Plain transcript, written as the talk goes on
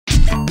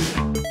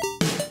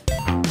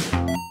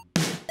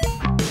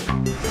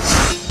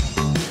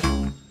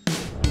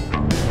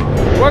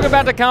Welcome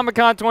back to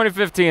Comic-Con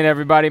 2015,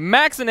 everybody.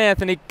 Max and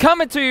Anthony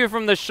coming to you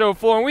from the show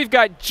floor, and we've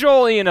got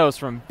Joel Enos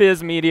from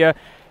VIZ Media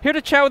here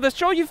to chat with us.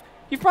 Joel, you've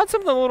brought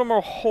something a little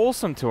more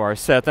wholesome to our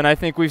set than I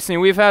think we've seen.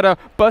 We've had a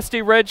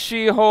busty red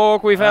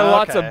She-Hulk. We've had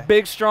lots of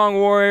big, strong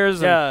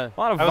warriors. Yeah. And a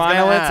lot of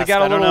violence. It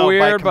got a little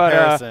weird,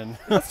 but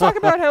let's talk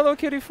about Hello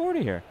Kitty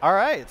 40 here. All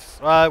right.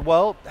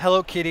 Well,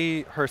 Hello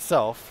Kitty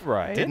herself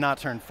did not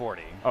turn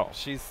 40. Oh.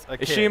 She's a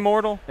kid. Is she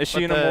immortal? Is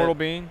she an immortal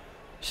being?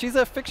 She's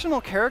a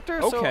fictional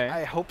character, so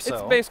I hope so.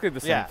 It's basically the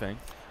same thing.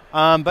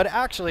 But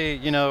actually,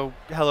 you know,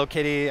 Hello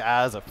Kitty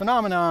as a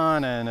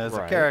phenomenon and as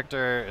a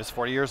character is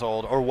 40 years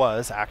old, or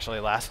was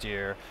actually last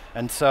year.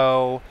 And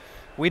so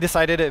we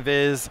decided at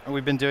VIZ,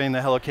 we've been doing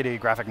the Hello Kitty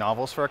graphic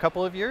novels for a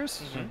couple of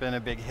years. It's been a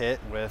big hit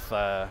with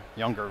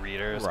younger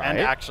readers and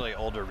actually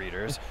older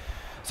readers.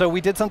 So we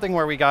did something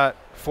where we got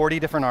 40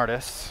 different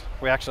artists.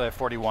 We actually have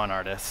 41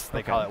 artists.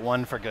 They call it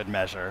one for good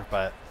measure,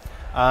 but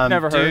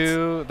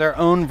do their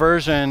own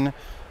version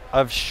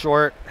of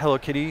short Hello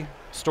Kitty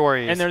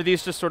stories. And are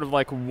these just sort of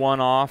like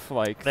one-off,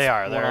 like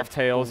one-off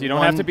tales? You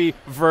don't have to be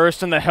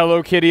versed in the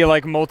Hello Kitty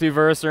like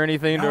multiverse or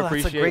anything to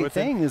appreciate. That's a great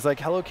thing. Is like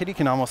Hello Kitty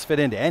can almost fit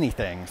into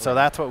anything. So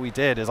that's what we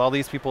did. Is all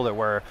these people that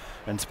were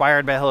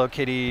inspired by Hello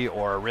Kitty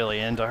or really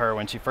into her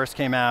when she first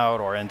came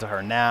out or into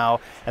her now,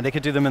 and they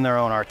could do them in their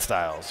own art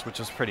styles, which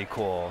is pretty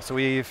cool. So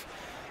we've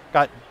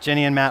got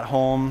Jenny and Matt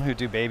Holm, who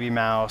do Baby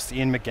Mouse,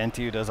 Ian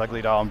McGinty, who does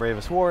Ugly Doll and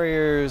Bravest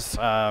Warriors,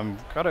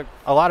 got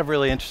a lot of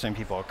really interesting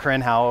people.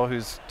 Corinne Howell,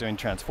 who's doing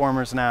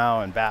Transformers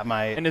now, and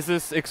Batmite. And is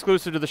this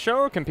exclusive to the show,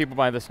 or can people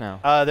buy this now?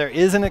 There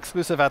is an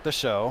exclusive at the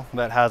show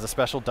that has a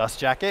special dust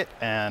jacket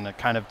and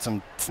kind of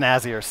some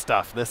snazzier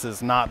stuff. This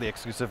is not the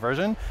exclusive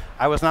version.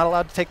 I was not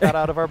allowed to take that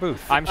out of our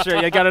booth. I'm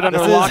sure you got it under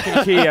lock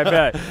and key, I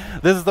bet.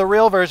 This is the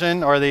real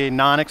version, or the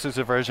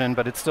non-exclusive version,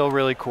 but it's still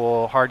really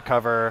cool,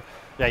 hardcover.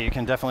 Yeah, you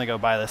can definitely go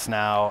buy this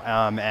now.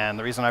 And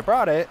the reason I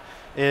brought it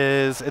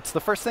is it's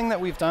the first thing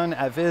that we've done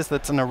at VIZ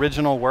that's an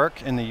original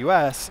work in the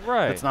US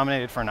that's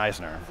nominated for an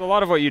Eisner. So a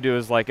lot of what you do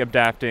is like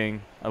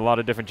adapting a lot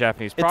of different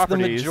Japanese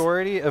properties. The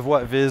majority of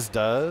what VIZ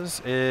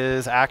does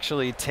is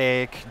actually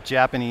take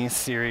Japanese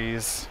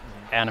series,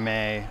 anime,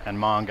 and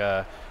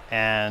manga,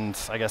 and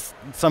I guess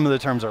some of the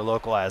terms are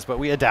localized, but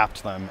we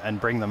adapt them and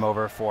bring them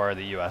over for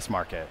the US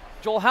market.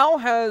 Joel, how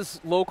has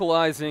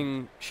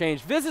localizing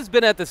changed? VIZ has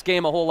been at this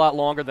game a whole lot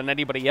longer than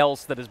anybody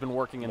else that has been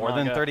working in manga.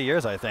 More than 30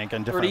 years, I think,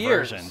 in different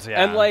versions.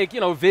 Yeah. And like, you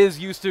know, VIZ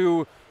used to,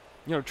 you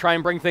know, try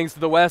and bring things to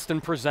the West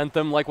and present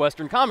them like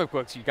Western comic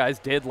books. You guys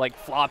did like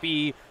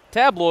floppy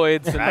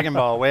tabloids. Dragon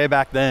Ball, way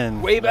back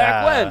then. Way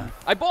back when.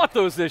 I bought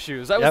those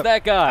issues. I was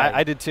that guy.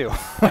 I did too.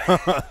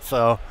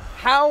 So,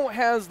 how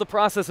has the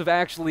process of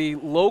actually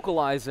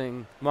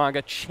localizing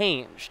manga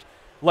changed?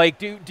 Like,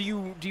 do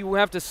you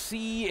have to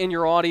see in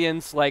your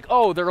audience, like,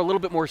 oh, they're a little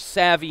bit more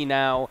savvy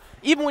now?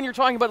 Even when you're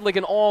talking about, like,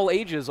 an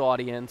all-ages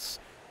audience,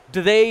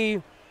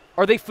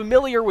 are they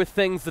familiar with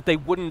things that they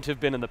wouldn't have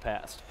been in the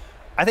past?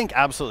 I think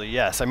absolutely,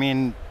 yes. I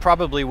mean,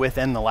 probably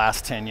within the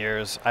last 10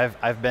 years,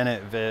 I've been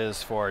at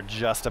VIZ for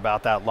just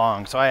about that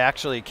long. So I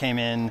actually came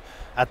in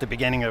at the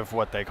beginning of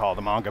what they call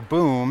the manga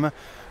boom.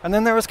 And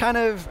then there was kind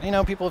of, you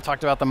know, people have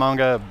talked about the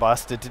manga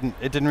bust. It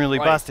didn't really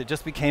bust. It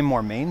just became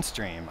more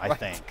mainstream, I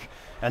think.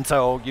 And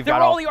so you've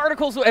got all the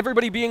articles of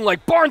everybody being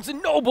like, Barnes &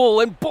 Noble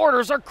and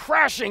Borders are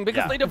crashing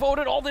because they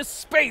devoted all this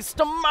space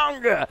to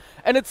manga.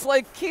 And it's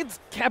like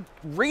kids kept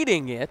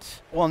reading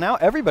it. Well, now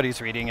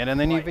everybody's reading it. And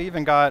then you've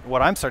even got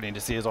what I'm starting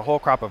to see is a whole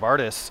crop of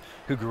artists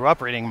who grew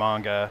up reading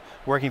manga,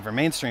 working for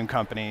mainstream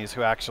companies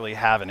who actually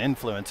have an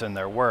influence in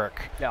their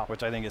work,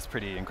 which I think is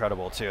pretty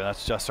incredible too. And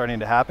that's just starting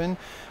to happen.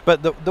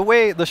 But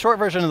the short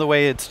version of the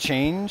way it's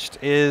changed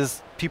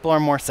is people are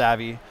more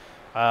savvy.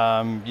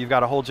 You've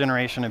got a whole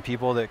generation of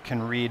people that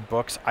can read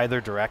books either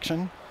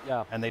direction,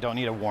 and they don't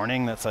need a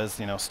warning that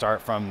says, you know,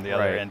 start from the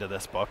other end of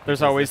this book.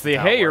 There's always the,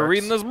 hey, you're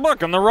reading this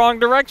book in the wrong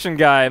direction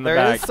guy in the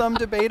back. There is some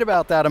debate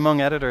about that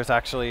among editors,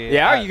 actually.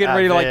 Yeah, are you getting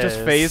ready to like just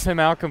phase him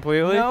out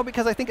completely? No,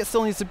 because I think it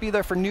still needs to be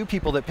there for new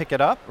people that pick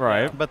it up.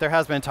 Right. But there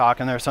has been talk,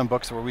 and there are some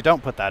books where we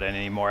don't put that in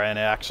anymore, and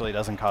it actually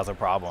doesn't cause a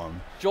problem.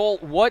 Joel,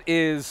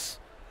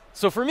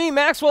 so for me,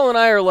 Maxwell and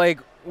I are like,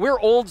 we're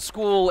old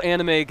school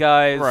anime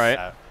guys. Right.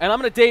 And I'm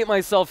going to date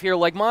myself here.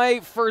 Like,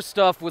 my first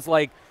stuff was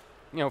like,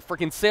 you know,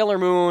 freaking Sailor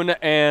Moon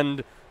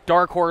and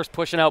Dark Horse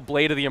pushing out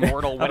Blade of the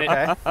Immortal when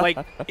it, like,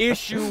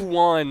 issue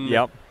 1.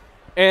 Yep.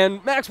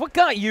 And, Max, what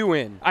got you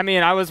in? I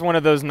mean, I was one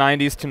of those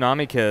 90s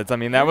Toonami kids. I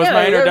mean, that was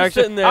my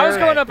introduction. I was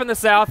growing up in the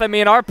South. I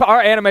mean, our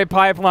anime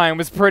pipeline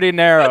was pretty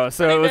narrow.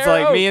 So it was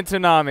like me and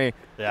Toonami.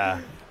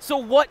 Yeah. So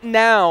what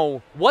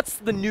now? What's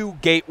the new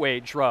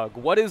gateway drug?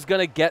 What is going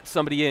to get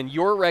somebody in?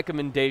 Your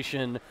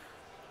recommendation.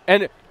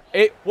 And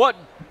what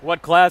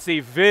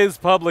classy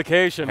VIZ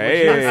publication would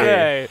you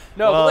say?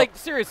 No, but like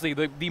seriously,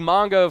 the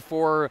manga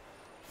for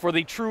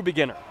the true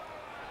beginner.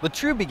 The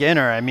true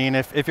beginner, I mean,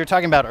 if you're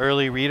talking about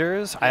early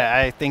readers,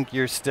 I think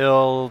you're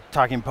still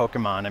talking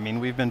Pokemon. I mean,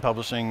 we've been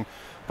publishing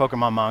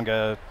Pokemon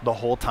manga the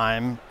whole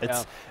time.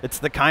 It's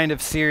the kind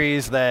of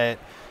series that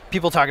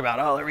people talk about,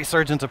 oh, the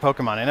resurgence of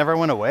Pokemon. It never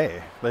went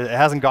away. But it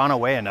hasn't gone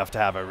away enough to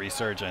have a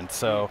resurgence.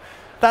 So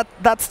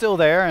that's still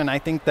there, and I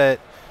think that,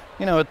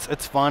 you know,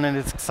 it's fun and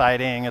it's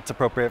exciting. It's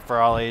appropriate for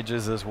all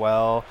ages as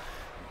well.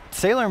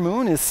 Sailor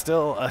Moon is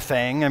still a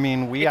thing. I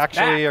mean, we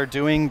actually are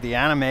doing the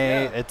anime.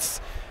 Yeah.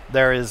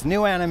 There is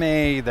new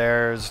anime.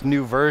 There's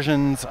new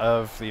versions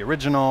of the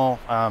original.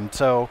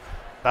 So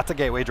that's a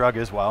gateway drug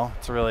as well.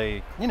 It's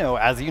really, you know,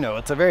 as you know,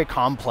 it's a very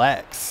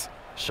complex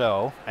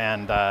show,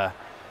 and I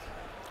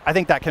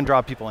think that can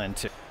draw people in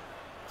too.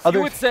 So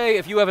you would say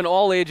if you have an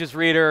all-ages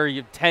reader,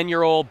 you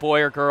 10-year-old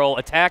boy or girl,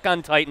 Attack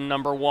on Titan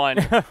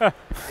 #1,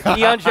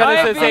 Neon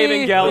Genesis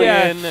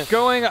Evangelion. Yeah,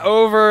 going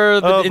over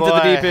into the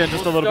deep end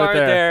just a little bit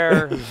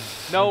there.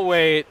 No,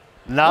 wait.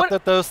 Not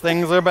that those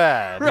things are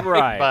bad.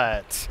 Right.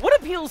 But what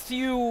appeals to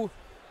you?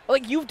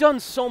 Like, you've done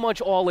so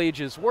much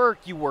all-ages work.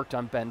 You worked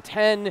on Ben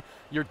 10.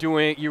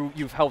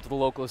 You've helped the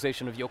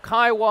localization of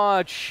Yokai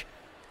Watch.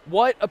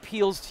 What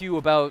appeals to you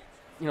about,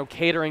 you know,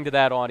 catering to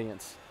that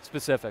audience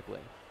specifically?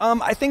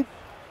 I think,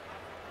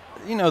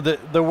 you know,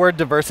 the word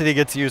diversity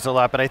gets used a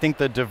lot, but I think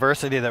the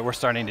diversity that we're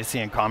starting to see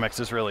in comics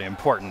is really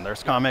important.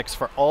 There's comics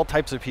for all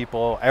types of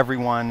people,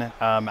 everyone.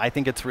 I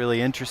think it's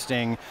really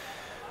interesting,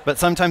 but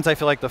sometimes I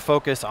feel like the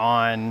focus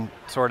on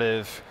sort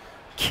of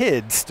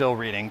kids still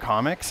reading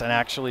comics and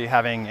actually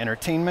having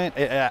entertainment,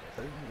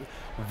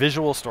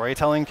 visual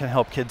storytelling can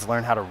help kids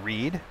learn how to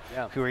read,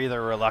 who are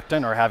either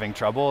reluctant or having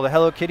trouble. The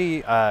Hello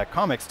Kitty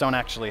comics don't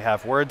actually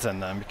have words in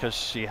them because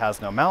she has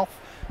no mouth,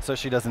 so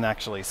she doesn't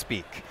actually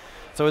speak.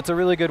 So it's a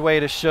really good way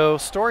to show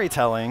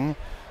storytelling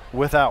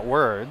without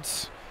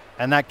words,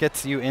 and that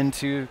gets you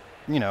into,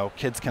 you know,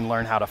 kids can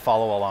learn how to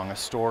follow along a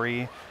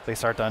story. They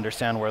start to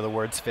understand where the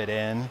words fit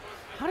in.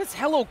 How does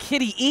Hello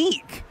Kitty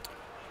ink?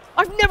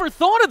 I've never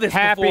thought of this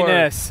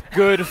Happiness, before.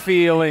 good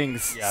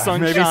feelings,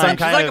 sunshine. Maybe some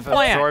kind like of a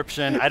plant.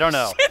 absorption. I don't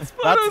know.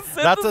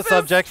 That's a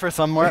subject for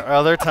some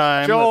other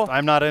time. Joel,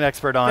 I'm not an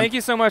expert on. Thank you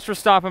so much for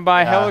stopping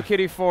by. Hello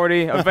Kitty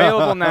 40,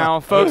 available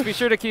now. Folks, be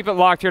sure to keep it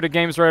locked here to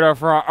Gamesradar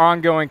for our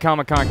ongoing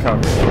Comic-Con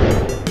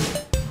coverage.